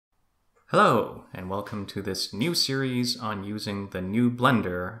Hello, and welcome to this new series on using the new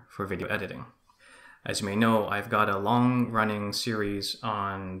Blender for video editing. As you may know, I've got a long-running series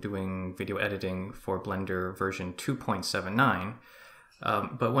on doing video editing for Blender version 2.79,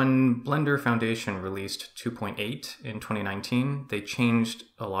 but when Blender Foundation released 2.8 in 2019, they changed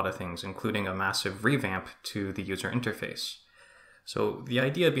a lot of things, including a massive revamp to the user interface. So the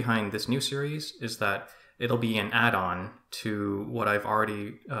idea behind this new series is that it'll be an add-on to what I've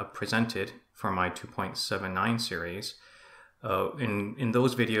already presented for my 2.79 series. In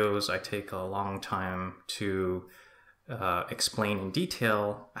those videos, I take a long time to explain in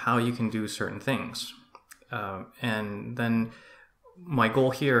detail how you can do certain things. And then my goal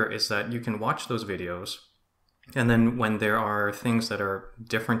here is that you can watch those videos, and then when there are things that are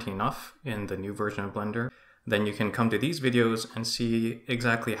different enough in the new version of Blender, then you can come to these videos and see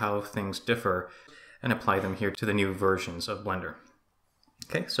exactly how things differ and apply them here to the new versions of Blender.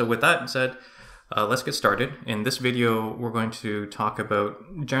 Okay, so with that said, let's get started. In this video, we're going to talk about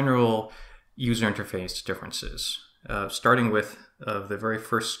general user interface differences, starting with the very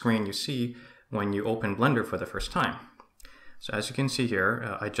first screen you see when you open Blender for the first time. So as you can see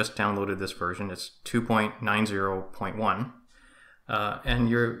here, I just downloaded this version. It's 2.90.1. And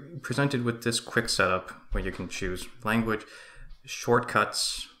you're presented with this quick setup where you can choose language,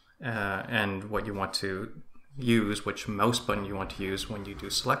 shortcuts, and what you want to use, which mouse button you want to use when you do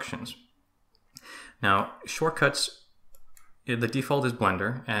selections. Now, shortcuts, the default is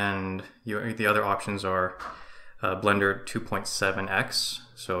Blender, and the other options are Blender 2.7x.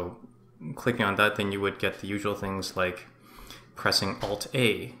 So clicking on that, then you would get the usual things like pressing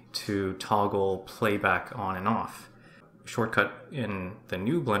Alt-A to toggle playback on and off. Shortcut in the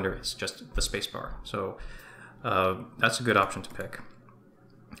new Blender is just the spacebar. So that's a good option to pick.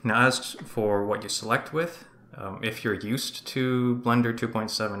 Now, as for what you select with, if you're used to Blender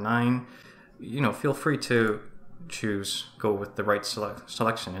 2.79, feel free to go with the right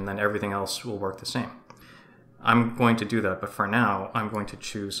selection, and then everything else will work the same. I'm going to do that, but for now, I'm going to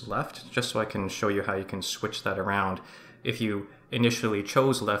choose left, just so I can show you how you can switch that around if you initially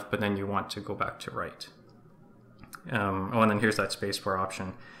chose left, but then you want to go back to right. And then here's that spacebar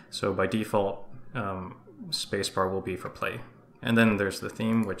option. So by default, spacebar will be for play. And then there's the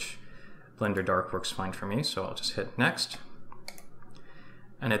theme, which Blender Dark works fine for me, so I'll just hit next.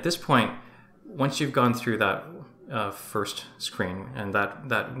 And at this point, once you've gone through that first screen, and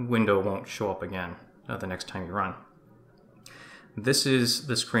that window won't show up again the next time you run. This is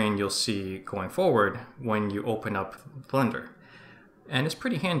the screen you'll see going forward when you open up Blender. And it's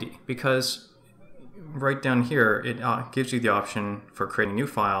pretty handy because right down here, it gives you the option for creating a new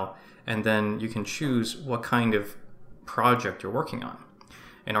file, and then you can choose what kind of project you're working on.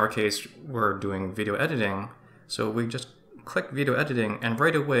 In our case, we're doing video editing, so we just click video editing, and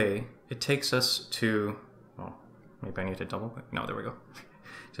right away it takes us to, well, maybe I need to double click. No, there we go.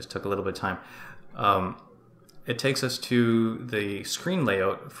 Just took a little bit of time. It takes us to the screen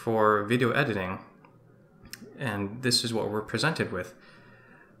layout for video editing, and this is what we're presented with.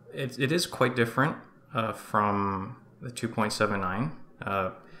 It is quite different from the 2.79,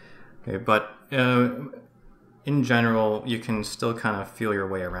 but in general, you can still kind of feel your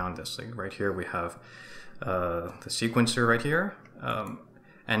way around this. Like right here, we have the sequencer right here.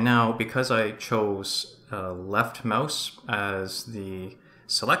 And now, because I chose left mouse as the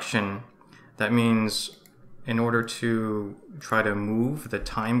selection, that means in order to try to move the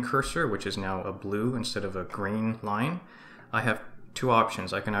time cursor, which is now a blue instead of a green line, I have two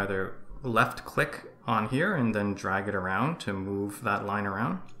options. I can either left click on here and then drag it around to move that line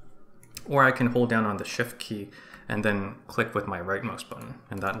around, or I can hold down on the shift key and then click with my right mouse button,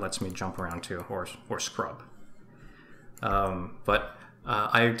 and that lets me jump around too, or scrub. But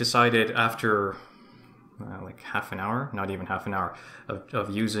I decided after like half an hour, not even half an hour,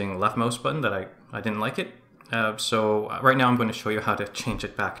 of using left mouse button that I didn't like it. So right now I'm going to show you how to change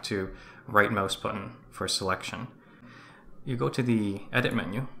it back to right mouse button for selection. You go to the edit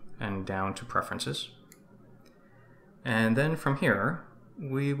menu and down to preferences. And then from here,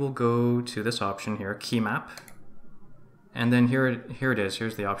 we will go to this option here, key map. And then here it is.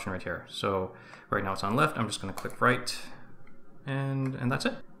 Here's the option right here. So right now it's on left. I'm just going to click right, and that's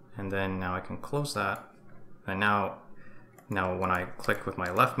it. And then now I can close that. And now when I click with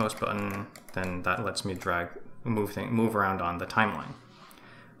my left mouse button, then that lets me move around on the timeline.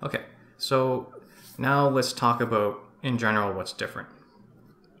 Okay, so now let's talk about in general what's different.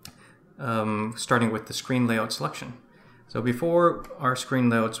 Starting with the screen layout selection. So before, our screen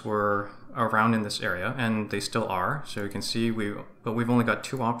layouts were around in this area, and they still are. So you can see we've only got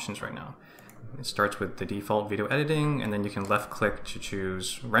two options right now. It starts with the default video editing, and then you can left click to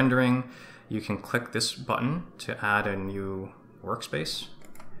choose rendering. You can click this button to add a new workspace,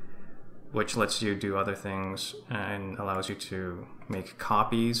 which lets you do other things and allows you to make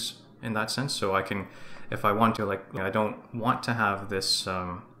copies in that sense. So I can, if I want to, like, I don't want to have this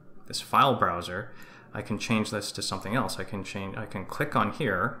this file browser, I can change this to something else. I can click on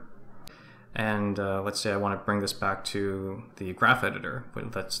here, and let's say I want to bring this back to the graph editor,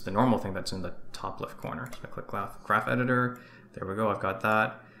 but that's the normal thing that's in the top left corner. So I click graph editor, there we go, I've got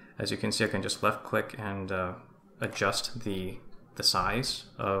that. As you can see, I can just left click and adjust the size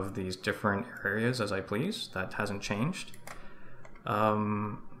of these different areas as I please. That hasn't changed.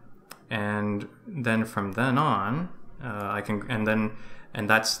 And then from then on, I can, and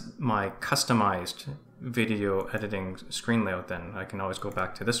that's my customized video editing screen layout. Then I can always go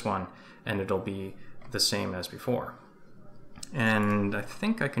back to this one and it'll be the same as before. And I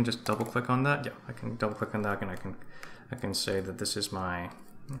think I can just double click on that. Yeah, I can double click on that, and I can say that this is my,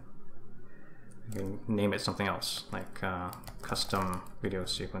 I can name it something else, like custom video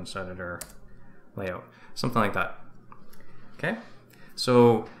sequence editor layout, something like that. Okay,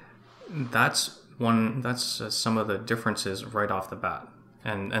 so that's some of the differences right off the bat,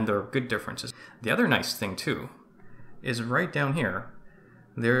 and they're good differences. The other nice thing too is right down here,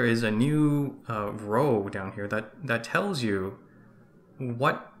 there is a new row down here that tells you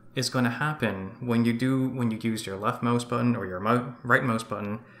what is going to happen when you use your left mouse button or your right mouse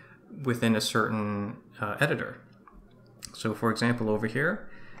button within a certain editor. So for example, over here,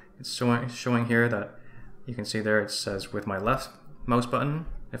 it's showing here that you can see there it says with my left mouse button,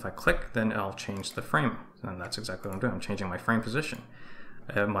 if I click, then I'll change the frame. And that's exactly what I'm doing. I'm changing my frame position.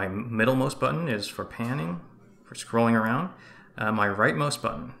 My middle mouse button is for panning, for scrolling around. My right mouse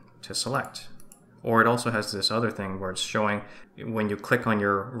button to select. Or it also has this other thing where it's showing when you click on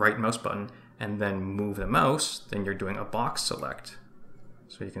your right mouse button and then move the mouse, then you're doing a box select.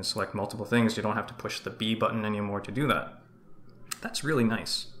 So you can select multiple things. You don't have to push the B button anymore to do that. That's really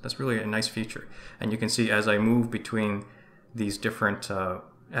nice. That's really a nice feature. And you can see as I move between these different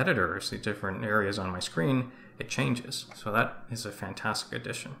editors, these different areas on my screen, it changes. So that is a fantastic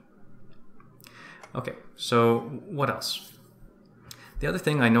addition. Okay, so what else? The other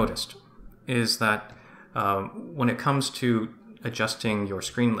thing I noticed is that when it comes to adjusting your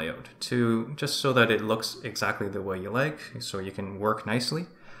screen layout to just so that it looks exactly the way you like, so you can work nicely.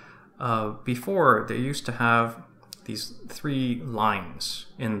 Before, they used to have these 3 lines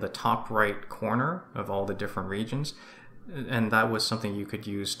in the top right corner of all the different regions, and that was something you could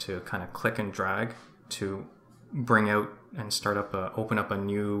use to kind of click and drag to bring out and open up a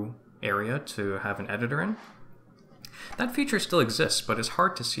new area to have an editor in. That feature still exists, but it's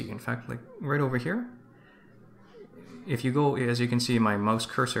hard to see. In fact, like right over here, if you go, as you can see, my mouse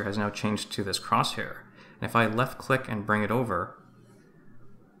cursor has now changed to this crosshair. And if I left click and bring it over,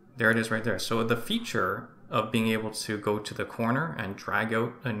 there it is right there. So the feature of being able to go to the corner and drag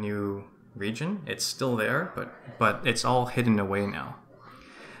out a new region, it's still there, but it's all hidden away now.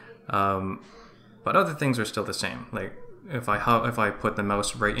 But other things are still the same. Like if I put the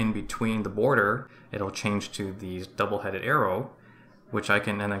mouse right in between the border, it'll change to the double-headed arrow, which I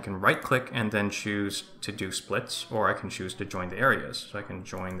can right click and then choose to do splits, or I can choose to join the areas. So I can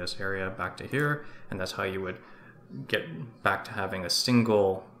join this area back to here, and that's how you would get back to having a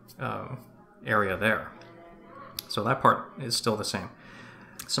single area there. So that part is still the same.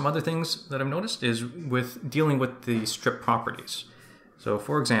 Some other things that I've noticed is with dealing with the strip properties. So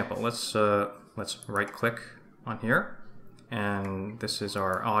for example, let's right click on here, and this is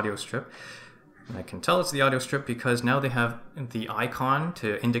our audio strip. And I can tell it's the audio strip because now they have the icon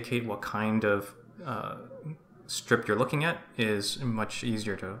to indicate what kind of strip you're looking at is much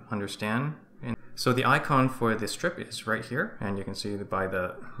easier to understand. And so the icon for the strip is right here, and you can see that by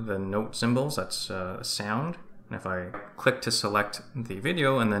the note symbols, that's sound. And if I click to select the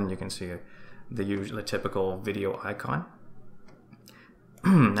video, and then you can see the typical video icon.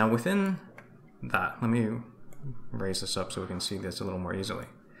 Now within that, let me raise this up so we can see this a little more easily.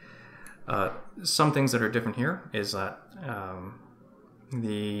 Some things that are different here is that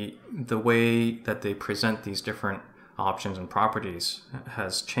the way that they present these different options and properties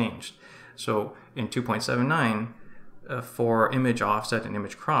has changed. So in 2.79, for image offset and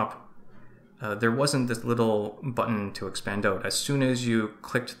image crop, there wasn't this little button to expand out. As soon as you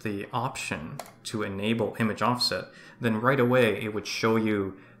clicked the option to enable image offset, then right away it would show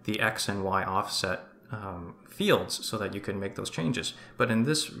you the X and Y offset fields so that you can make those changes. But in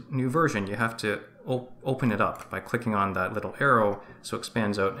this new version, you have to open it up by clicking on that little arrow so it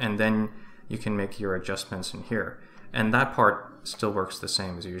expands out, and then you can make your adjustments in here. And that part still works the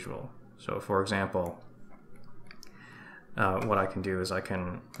same as usual. So for example, what I can do is I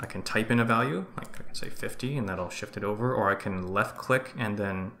can type in a value, like I can say 50, and that'll shift it over, or I can left click and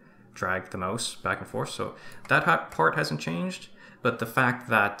then drag the mouse back and forth. So that part hasn't changed, but the fact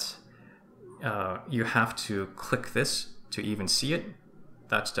that you have to click this to even see it,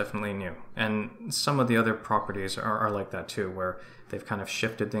 that's definitely new. And some of the other properties are like that too, where they've kind of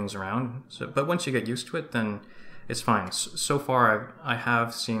shifted things around. So, but once you get used to it, then it's fine. So far, I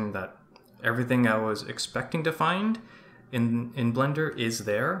have seen that everything I was expecting to find in Blender is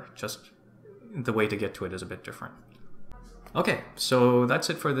there, just the way to get to it is a bit different. Okay, so that's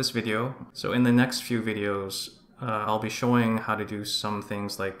it for this video. So in the next few videos, I'll be showing how to do some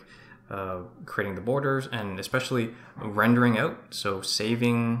things like creating the borders and especially rendering out, so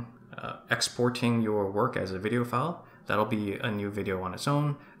saving, exporting your work as a video file. That'll be a new video on its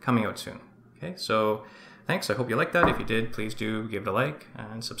own, coming out soon. Okay, so thanks, I hope you liked that. If you did, please do give it a like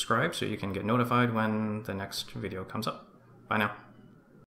and subscribe so you can get notified when the next video comes up. Bye now.